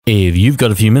If you've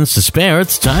got a few minutes to spare,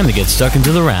 it's time to get stuck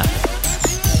into the wrap.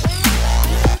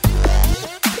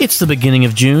 It's the beginning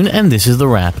of June, and this is The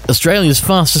Wrap, Australia's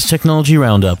fastest technology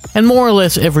roundup. And more or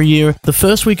less every year, the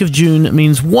first week of June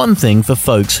means one thing for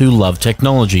folks who love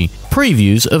technology: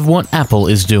 previews of what Apple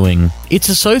is doing. It's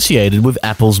associated with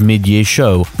Apple's mid-year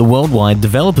show, the Worldwide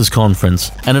Developers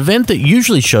Conference, an event that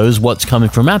usually shows what's coming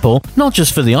from Apple, not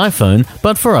just for the iPhone,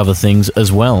 but for other things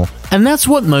as well. And that's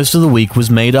what most of the week was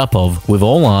made up of, with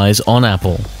all eyes on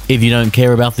Apple. If you don't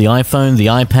care about the iPhone, the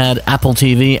iPad, Apple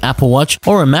TV, Apple Watch,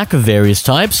 or a Mac of various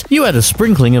types, you had a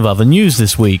sprinkling of other news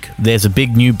this week. There's a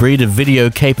big new breed of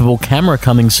video-capable camera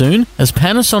coming soon, as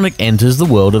Panasonic enters the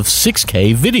world of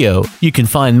 6K video. You can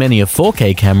find many a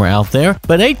 4K camera out there,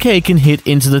 but 8K can hit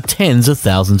into the tens of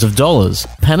thousands of dollars.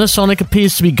 Panasonic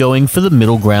appears to be going for the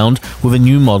middle ground with a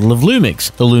new model of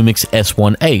Lumix, the Lumix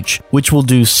S1H, which will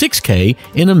do 6K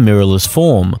in a mirrorless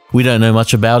form. We don't know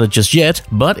much about it just yet,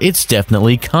 but it's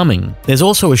definitely coming. There's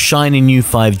also a shiny new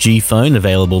 5G phone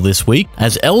available this week,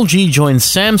 as LG joins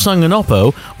Samsung and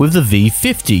Oppo with the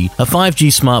V50, a 5G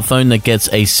smartphone that gets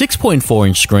a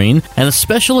 6.4-inch screen and a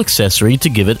special accessory to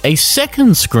give it a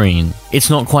second screen. It's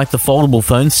not quite the foldable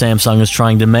phone Samsung is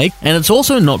trying to make, and it's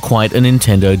also not quite a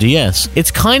Nintendo DS.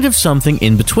 It's kind of something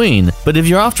in between, but if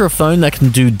you're after a phone that can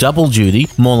do double duty,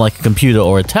 more like a computer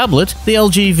or a tablet, the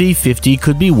LG V50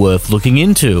 could be worth looking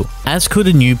into, as could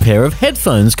a new pair of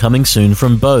headphones coming soon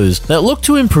from Bose that look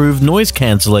to improve noise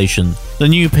cancellation. The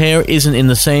new pair isn't in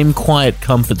the same quiet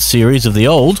comfort series of the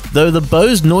old, though the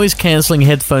Bose noise-cancelling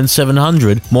Headphone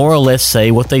 700 more or less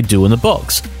say what they do in the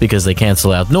box, because they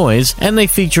cancel out noise, and they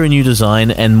feature a new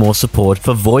design and more support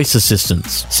for voice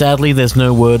assistants. Sadly, there's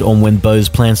no word on when Bose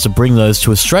plans to bring those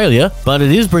to Australia, but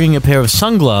it is bringing a pair of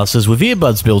sunglasses with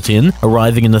earbuds built in,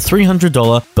 arriving in the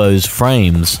 $300 Bose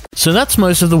frames. So that's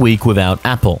most of the week without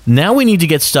Apple. Now we need to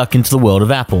get stuck into the world of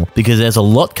Apple, because there's a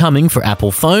lot coming for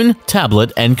Apple phone,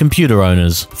 tablet, and computer owners.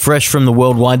 Fresh from the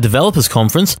Worldwide Developers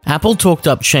Conference, Apple talked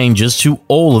up changes to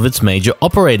all of its major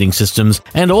operating systems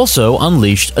and also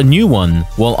unleashed a new one.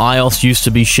 While iOS used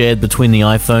to be shared between the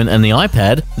iPhone and the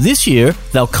iPad, this year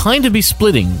they'll kind of be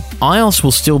splitting. iOS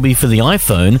will still be for the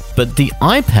iPhone, but the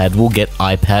iPad will get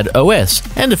iPad OS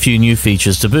and a few new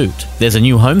features to boot. There's a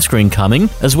new home screen coming,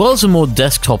 as well as a more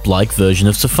desktop-like version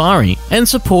of Safari, and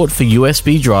support for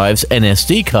USB drives and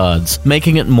SD cards,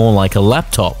 making it more like a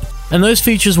laptop. And those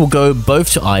features will go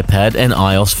both to iPad and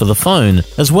iOS for the phone,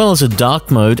 as well as a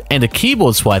dark mode and a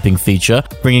keyboard swiping feature,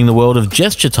 bringing the world of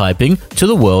gesture typing to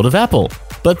the world of Apple.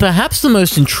 But perhaps the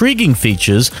most intriguing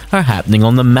features are happening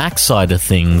on the Mac side of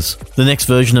things. The next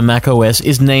version of macOS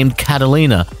is named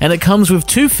Catalina, and it comes with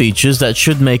two features that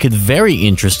should make it very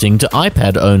interesting to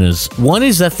iPad owners. One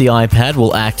is that the iPad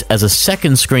will act as a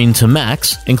second screen to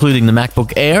Macs, including the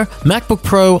MacBook Air, MacBook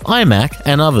Pro, iMac,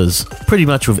 and others, pretty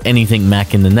much with anything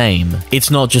Mac in the name. It's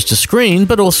not just a screen,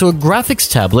 but also a graphics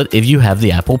tablet if you have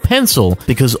the Apple Pencil,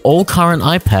 because all current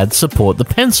iPads support the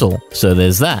Pencil, so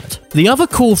there's that. The other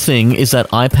cool thing is that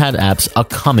iPad apps are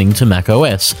coming to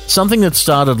macOS, something that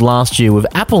started last year with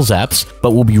Apple's apps,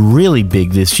 but will be really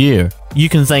big this year. You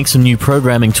can thank some new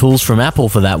programming tools from Apple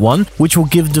for that one, which will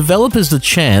give developers the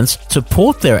chance to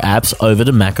port their apps over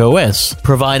to macOS,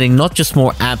 providing not just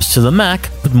more apps to the Mac,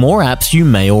 but more apps you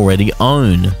may already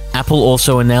own. Apple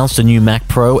also announced a new Mac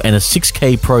Pro and a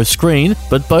 6K Pro screen,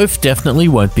 but both definitely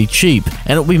won't be cheap,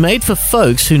 and it'll be made for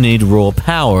folks who need raw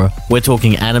power. We're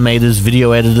talking animators,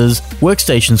 video editors,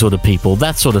 workstation sort of people,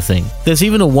 that sort of thing. There's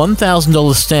even a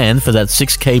 $1,000 stand for that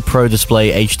 6K Pro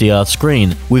display HDR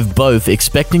screen, with both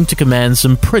expecting to command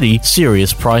some pretty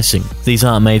serious pricing. These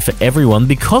aren't made for everyone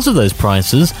because of those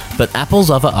prices, but Apple's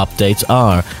other updates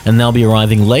are, and they'll be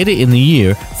arriving later in the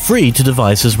year, free to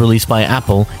devices released by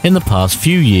Apple in the past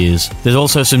few years. There's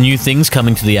also some new things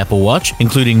coming to the Apple Watch,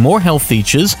 including more health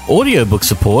features, audiobook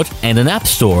support, and an app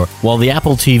store, while the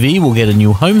Apple TV will get a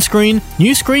new home screen,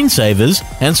 new screensavers,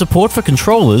 and support for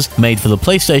controllers made for the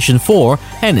PlayStation 4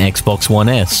 and Xbox One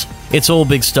S. It's all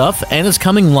big stuff, and it's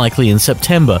coming likely in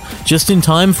September, just in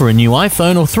time for a new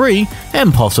iPhone or 3,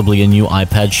 and possibly a new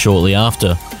iPad shortly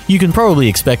after. You can probably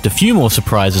expect a few more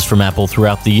surprises from Apple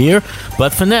throughout the year,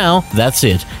 but for now, that's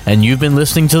it, and you've been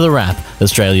listening to The Wrap,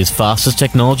 Australia's fastest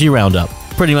technology roundup.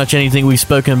 Pretty much anything we've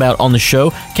spoken about on the show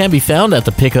can be found at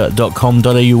thepicker.com.au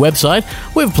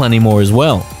website, with plenty more as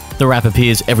well. The Wrap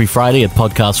appears every Friday at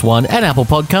Podcast One and Apple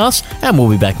Podcasts, and we'll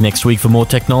be back next week for more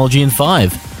Technology in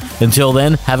 5. Until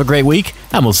then, have a great week,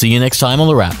 and we'll see you next time on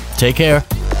The Wrap. Take care.